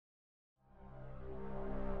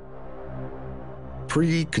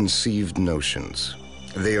Preconceived notions.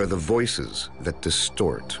 They are the voices that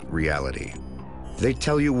distort reality. They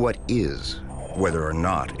tell you what is, whether or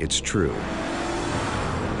not it's true.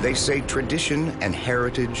 They say tradition and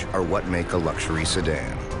heritage are what make a luxury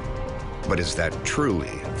sedan. But is that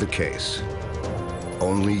truly the case?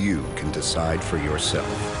 Only you can decide for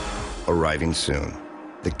yourself. Arriving soon,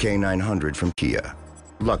 the K900 from Kia.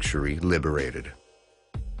 Luxury liberated.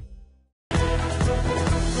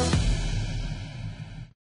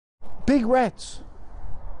 Big rats.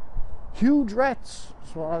 Huge rats.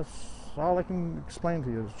 So that's all I can explain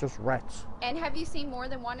to you is just rats. And have you seen more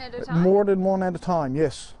than one at a time? More than one at a time,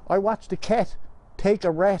 yes. I watched a cat take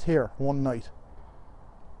a rat here one night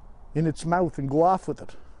in its mouth and go off with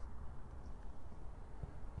it.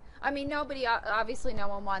 I mean, obviously no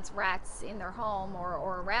one wants rats in their home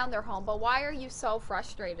or around their home, but why are you so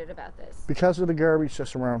frustrated about this? Because of the garbage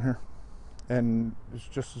that's around here. And it's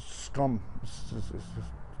just scum. It's just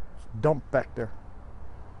dumped back there.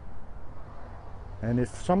 And if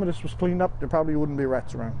some of this was cleaned up, there probably wouldn't be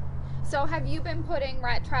rats around. So have you been putting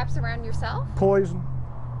rat traps around yourself? Poison.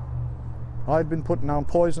 I've been putting down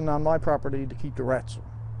poison on my property to keep the rats.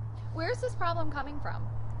 Where's this problem coming from?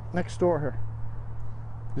 Next door here.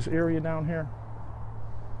 This area down here.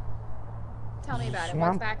 Tell me about it.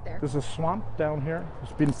 What's back there? There's a swamp down here.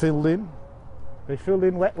 It's been filled in. They filled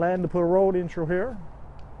in wetland to put a road in through here.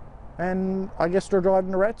 And I guess they're driving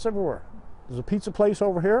the rats everywhere. There's a pizza place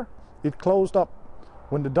over here. It closed up.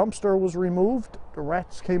 When the dumpster was removed, the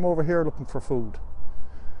rats came over here looking for food.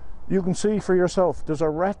 You can see for yourself, there's a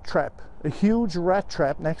rat trap, a huge rat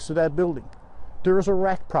trap next to that building. There's a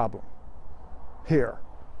rat problem here.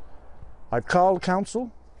 I've called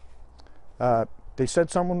council. They said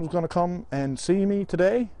someone was going to come and see me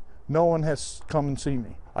today. No one has come and seen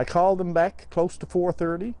me. I called them back close to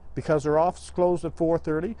 4:30 because their office closed at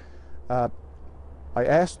 4:30. I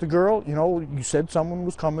asked the girl, you know, you said someone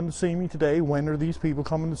was coming to see me today. When are these people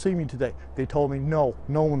coming to see me today? They told me, no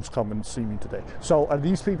one's coming to see me today. So are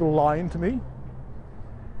these people lying to me?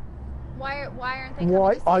 Why aren't they coming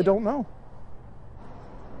to see I you? don't know.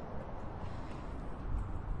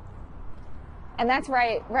 And that's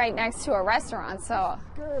right next to a restaurant, so.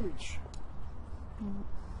 Garbage.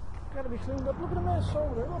 Gotta be cleaned up. Look at the mess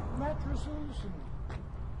over there. Look, mattresses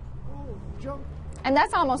and junk. And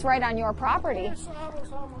that's almost right on your property. It's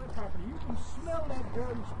almost on my property. You can smell that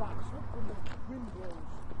garbage box. Look from the windows.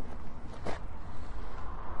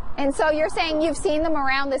 And so you're saying you've seen them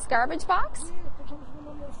around this garbage box? Yeah, if comes from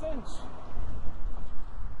under the fence.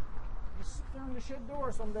 You sit there in the shed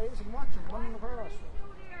door some days and watch them running across.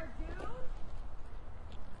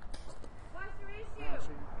 What's your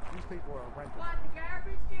issue? These people are renters. What, the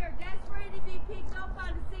garbage there? That's ready to be picked up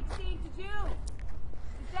on the 16th of June.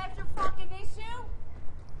 Is that your fucking issue?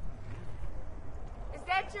 Is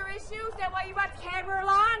that your issue? Is that why you want the camera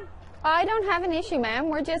on? I don't have an issue, ma'am.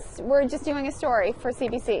 We're just doing a story for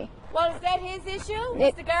CBC. Well, is that his issue?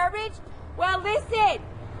 It's the garbage? Well, listen,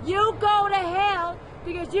 you go to hell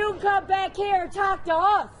because you can come back here and talk to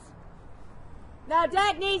us. Now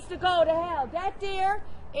that needs to go to hell. That there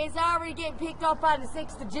is already getting picked up on the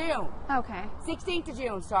 6th of June. Okay. 16th of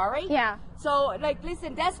June, sorry. Yeah. So, like,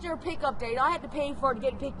 listen, that's their pickup date. I had to pay for it to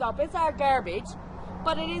get picked up. It's our garbage,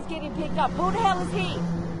 but it is getting picked up. Who the hell is he?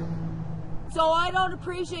 So I don't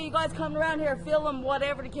appreciate you guys coming around here filming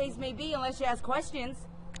whatever the case may be unless you ask questions.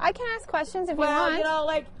 I can ask questions if you Well, want. you know,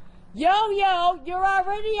 like, yo, you're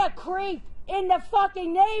already a creep in the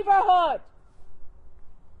fucking neighborhood.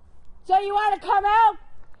 So you want to come out?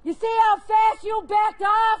 You see how fast you backed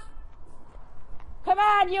off? Come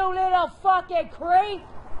on, you little fucking creep.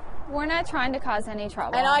 We're not trying to cause any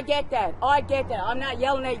trouble. And I get that. I'm not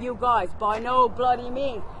yelling at you guys by no bloody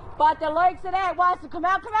means. But the likes of that wants to come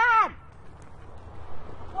out. Come on!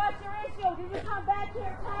 What's your issue? Did you come back here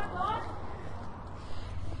and talk to us?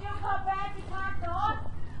 Did you come back and talk to us?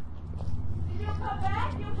 Did you come back?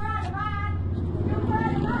 You brought him on. You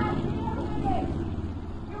brought him on.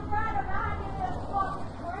 You brought him on, you little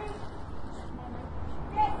fucking creep.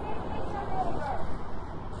 Yes, this is your neighbor.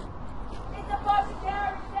 It's a bunch of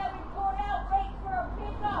garbage that we poured out waiting for a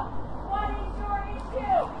pickup. What is your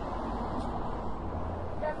issue?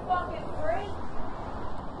 You fucking freak.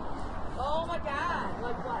 Oh my God.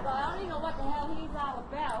 Like what? I don't even know what the hell he's all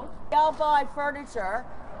about. They'll buy furniture,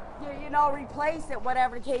 you know, replace it,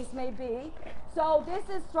 whatever the case may be. So this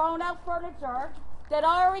is thrown out furniture that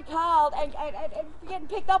I already called and getting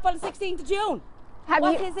picked up on the 16th of June.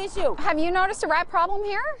 What's his issue? Have you noticed a rat problem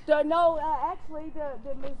here? Actually,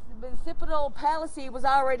 the municipal policy was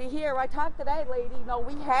already here. I talked to that lady. You know,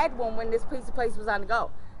 we had one when this piece of place was on the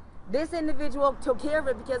go. This individual took care of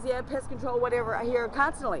it because he had pest control, whatever, here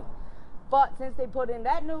constantly. But since they put in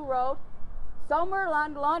that new road, somewhere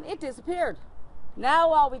along the line, it disappeared. Now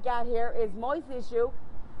all we got here is moist issue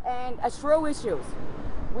and a shrew issues.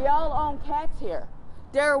 We all own cats here.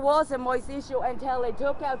 There was a moist issue until they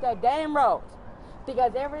took out that damn road.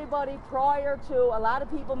 Because everybody prior to a lot of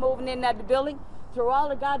people moving in at the building threw all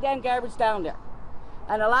the goddamn garbage down there.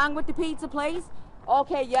 And along with the pizza place,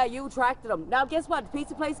 okay, yeah, you attracted them. Now guess what? The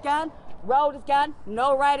pizza place gone, road is gone,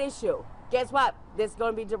 no rat issue. Guess what? This is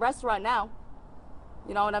going to be the restaurant now.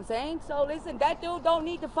 You know what I'm saying? So listen, that dude don't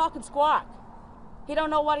need to fucking squawk. He don't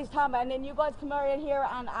know what he's talking about. And then you guys come over here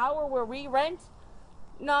on our where we rent.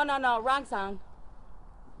 No, wrong song.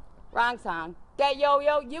 Wrong song. That yo,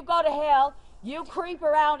 you go to hell. You creep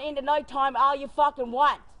around in the nighttime all you fucking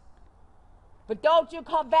want. But don't you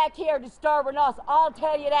come back here disturbing us. I'll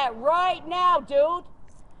tell you that right now, dude.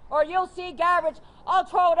 Or you'll see garbage. I'll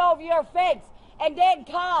throw it over your fence. And then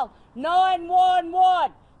call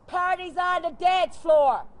 911. Party's on the dance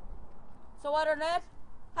floor. So other than that,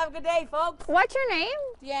 have a good day, folks. What's your name?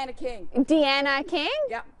 Deanna King. Deanna King?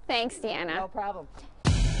 Yep. Thanks, Deanna. No problem.